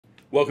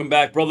Welcome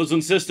back, brothers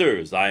and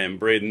sisters. I am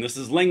Braden. This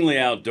is Langley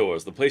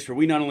Outdoors, the place where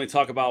we not only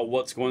talk about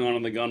what's going on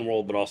in the gun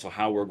world, but also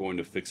how we're going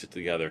to fix it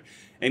together.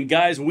 And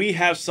guys, we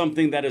have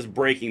something that is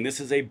breaking. This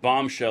is a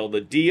bombshell. The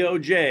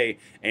DOJ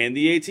and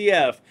the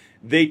ATF,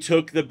 they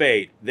took the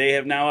bait. They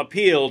have now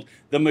appealed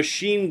the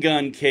machine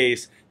gun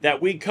case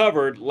that we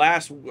covered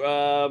last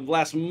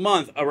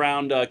month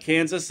around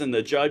Kansas, and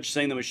the judge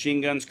saying the machine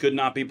guns could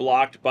not be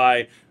blocked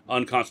by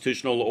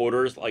unconstitutional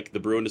orders, like the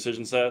Bruin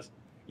decision says.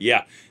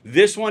 Yeah,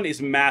 this one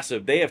is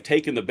massive. They have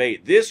taken the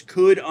bait. This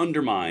could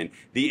undermine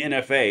the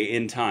NFA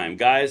in time.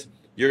 Guys,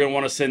 you're going to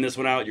want to send this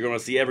one out. You're going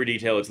to see every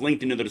detail. It's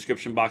linked into the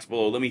description box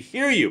below. Let me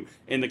hear you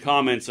in the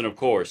comments. And of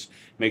course,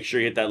 make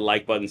sure you hit that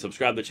like button,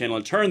 subscribe to the channel,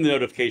 and turn the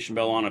notification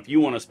bell on if you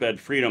want to spread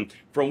freedom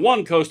from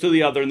one coast to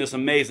the other in this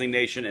amazing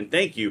nation. And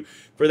thank you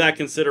for that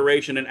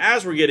consideration. And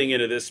as we're getting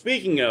into this,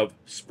 speaking of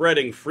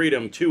spreading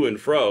freedom to and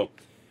fro,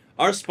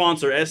 our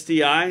sponsor,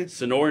 SDI,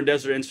 Sonoran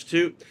Desert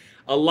Institute,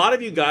 a lot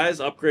of you guys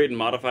upgrade and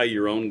modify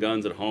your own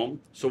guns at home,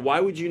 so why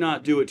would you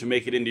not do it to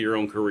make it into your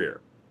own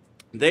career?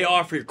 They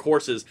offer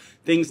courses,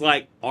 things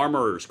like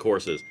armorers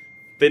courses,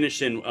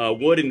 finishing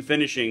wood and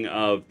finishing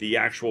of the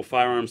actual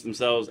firearms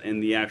themselves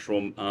and the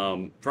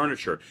actual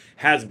furniture,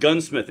 has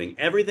gunsmithing.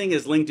 Everything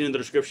is linked in the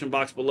description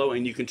box below,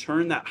 and you can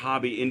turn that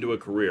hobby into a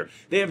career.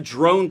 They have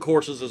drone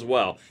courses as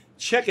well.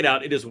 Check it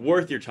out. It is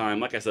worth your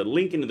time. Like I said,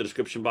 link in the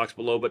description box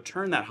below, but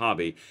turn that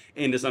hobby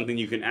into something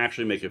you can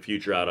actually make a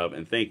future out of.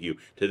 And thank you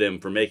to them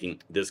for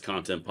making this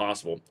content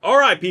possible. All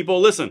right,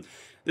 people, listen.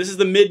 This is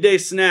the midday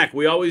snack.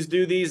 We always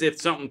do these if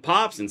something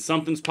pops, and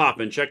something's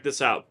popping. Check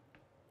this out.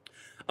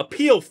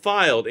 Appeal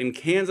filed in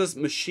Kansas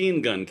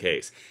machine gun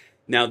case.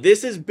 Now,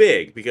 this is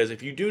big because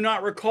if you do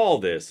not recall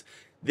this,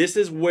 this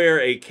is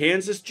where a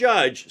Kansas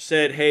judge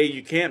said, hey,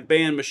 you can't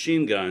ban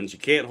machine guns. You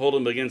can't hold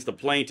them against the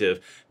plaintiff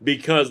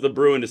because the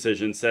Bruin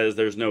decision says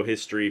there's no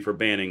history for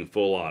banning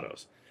full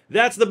autos.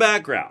 That's the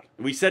background.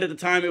 We said at the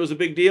time it was a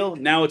big deal.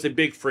 Now it's a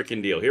big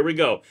freaking deal. Here we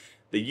go.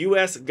 The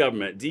U.S.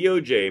 government,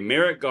 DOJ,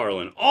 Merrick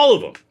Garland, all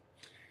of them.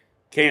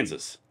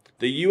 Kansas.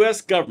 The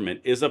U.S.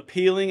 government is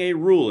appealing a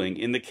ruling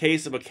in the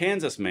case of a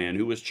Kansas man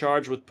who was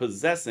charged with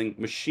possessing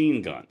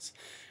machine guns.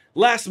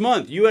 Last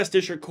month, U.S.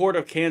 District Court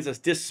of Kansas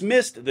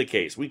dismissed the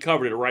case. We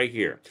covered it right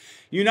here.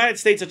 United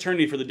States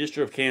Attorney for the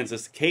District of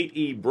Kansas, Kate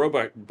E.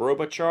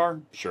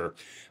 Brobachar,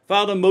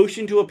 filed a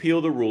motion to appeal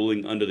the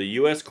ruling under the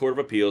U.S. Court of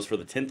Appeals for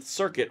the 10th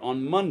Circuit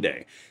on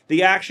Monday.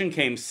 The action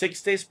came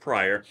 6 days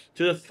prior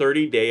to the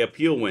 30-day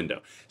appeal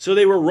window. So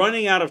they were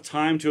running out of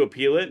time to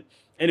appeal it,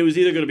 and it was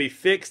either going to be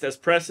fixed as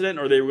precedent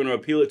or they were going to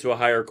appeal it to a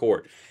higher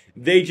court.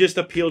 They just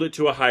appealed it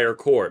to a higher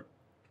court.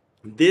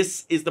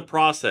 This is the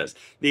process.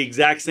 The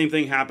exact same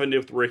thing happened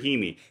with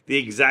Rahimi. The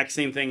exact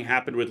same thing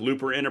happened with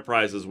Looper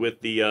Enterprises, with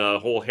the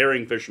whole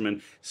herring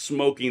fishermen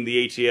smoking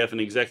the ATF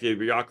and executive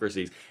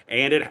bureaucracies.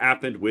 And it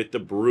happened with the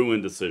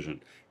Bruin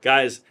decision.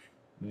 Guys,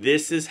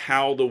 this is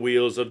how the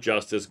wheels of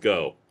justice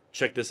go.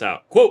 Check this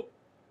out. Quote,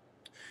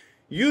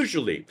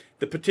 usually,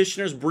 the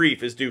petitioner's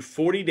brief is due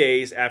 40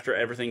 days after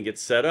everything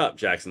gets set up,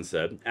 Jackson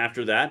said.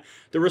 After that,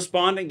 the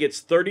respondent gets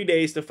 30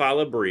 days to file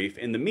a brief.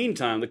 In the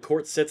meantime, the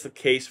court sets the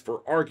case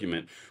for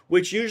argument,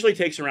 which usually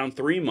takes around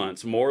 3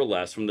 months, more or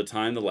less, from the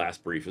time the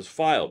last brief is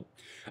filed.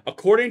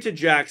 According to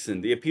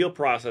Jackson, the appeal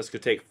process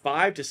could take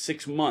 5 to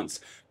 6 months,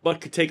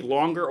 but could take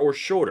longer or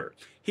shorter.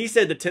 He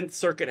said the 10th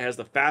Circuit has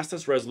the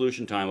fastest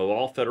resolution time of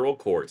all federal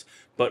courts,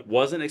 but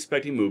wasn't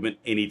expecting movement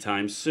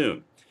anytime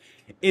soon.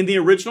 In the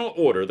original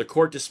order, the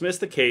court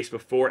dismissed the case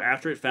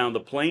after it found the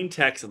plain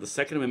text of the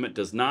Second Amendment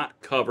does not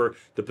cover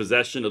the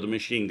possession of the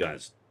machine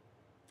guns.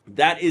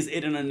 That is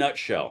it in a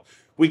nutshell.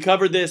 We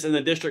covered this in the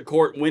district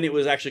court when it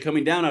was actually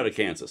coming down out of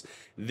Kansas.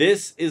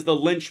 This is the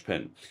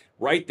linchpin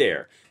right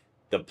there.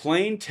 The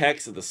plain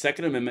text of the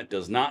Second Amendment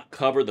does not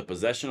cover the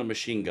possession of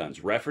machine guns,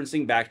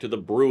 referencing back to the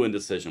Bruin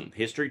decision,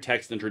 history,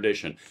 text, and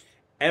tradition.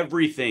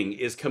 Everything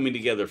is coming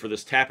together for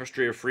this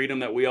tapestry of freedom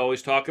that we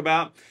always talk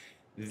about.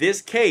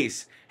 This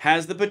case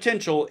has the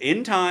potential,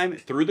 in time,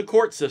 through the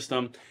court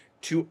system,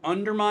 to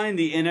undermine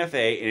the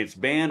NFA and its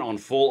ban on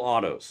full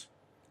autos.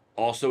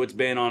 Also, its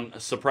ban on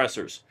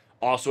suppressors.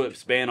 Also,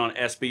 its ban on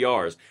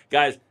SBRs.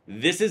 Guys,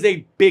 this is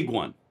a big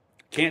one.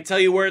 Can't tell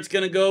you where it's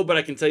going to go, but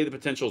I can tell you the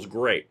potential is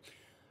great.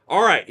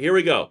 All right, here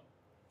we go.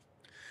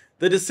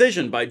 The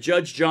decision by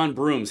Judge John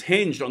Brooms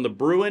hinged on the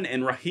Bruin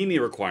and Rahimi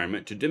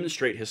requirement to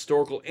demonstrate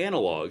historical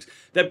analogs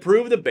that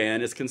prove the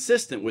ban is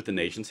consistent with the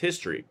nation's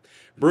history.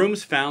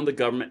 Brooms found the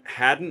government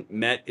hadn't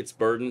met its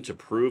burden to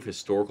prove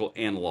historical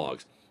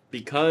analogs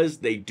because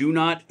they do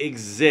not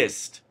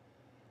exist.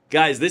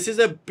 Guys, this is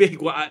a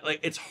big one. Like,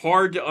 it's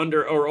hard to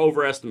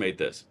overestimate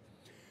this.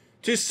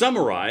 To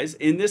summarize,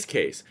 in this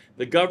case,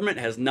 the government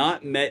has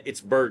not met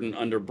its burden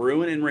under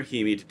Bruin and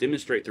Rahimi to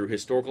demonstrate through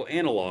historical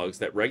analogs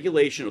that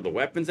regulation of the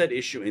weapons at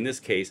issue in this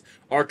case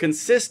are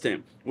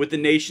consistent with the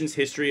nation's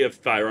history of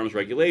firearms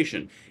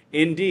regulation.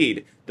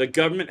 Indeed, the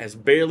government has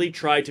barely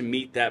tried to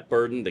meet that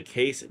burden, the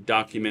case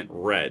document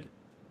read.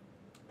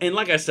 And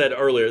like I said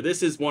earlier,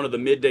 this is one of the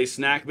midday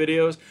snack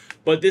videos,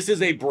 but this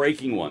is a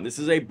breaking one. This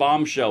is a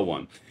bombshell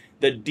one.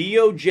 The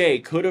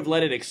DOJ could have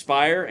let it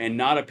expire and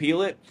not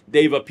appeal it.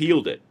 They've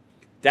appealed it.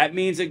 That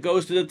means it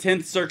goes to the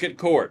 10th Circuit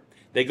Court.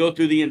 They go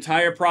through the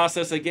entire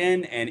process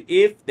again, and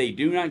if they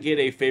do not get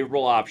a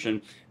favorable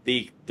option,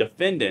 the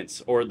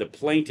defendants, or the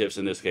plaintiffs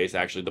in this case,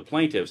 actually the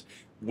plaintiffs,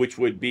 which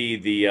would be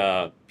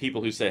the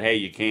people who said, hey,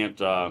 you can't,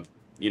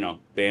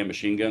 ban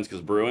machine guns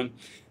because Bruin,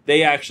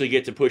 they actually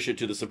get to push it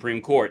to the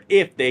Supreme Court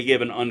if they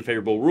give an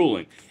unfavorable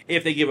ruling.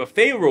 If they give a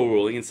favorable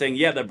ruling and saying,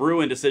 yeah, the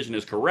Bruin decision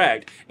is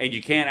correct and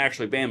you can't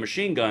actually ban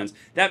machine guns,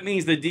 that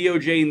means the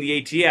DOJ and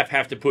the ATF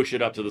have to push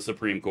it up to the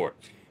Supreme Court.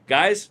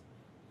 Guys,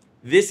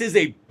 this is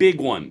a big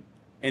one,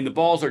 and the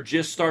balls are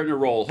just starting to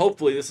roll.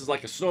 Hopefully, this is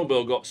like a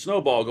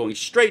snowball going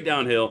straight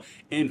downhill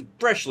in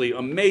freshly,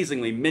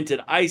 amazingly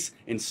minted ice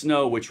and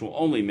snow, which will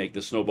only make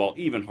the snowball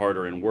even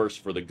harder and worse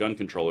for the gun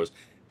controllers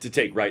to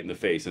take right in the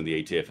face, and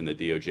the ATF and the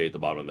DOJ at the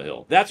bottom of the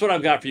hill. That's what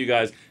I've got for you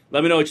guys.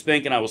 Let me know what you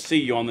think, and I will see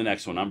you on the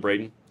next one. I'm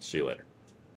Braden. See you later.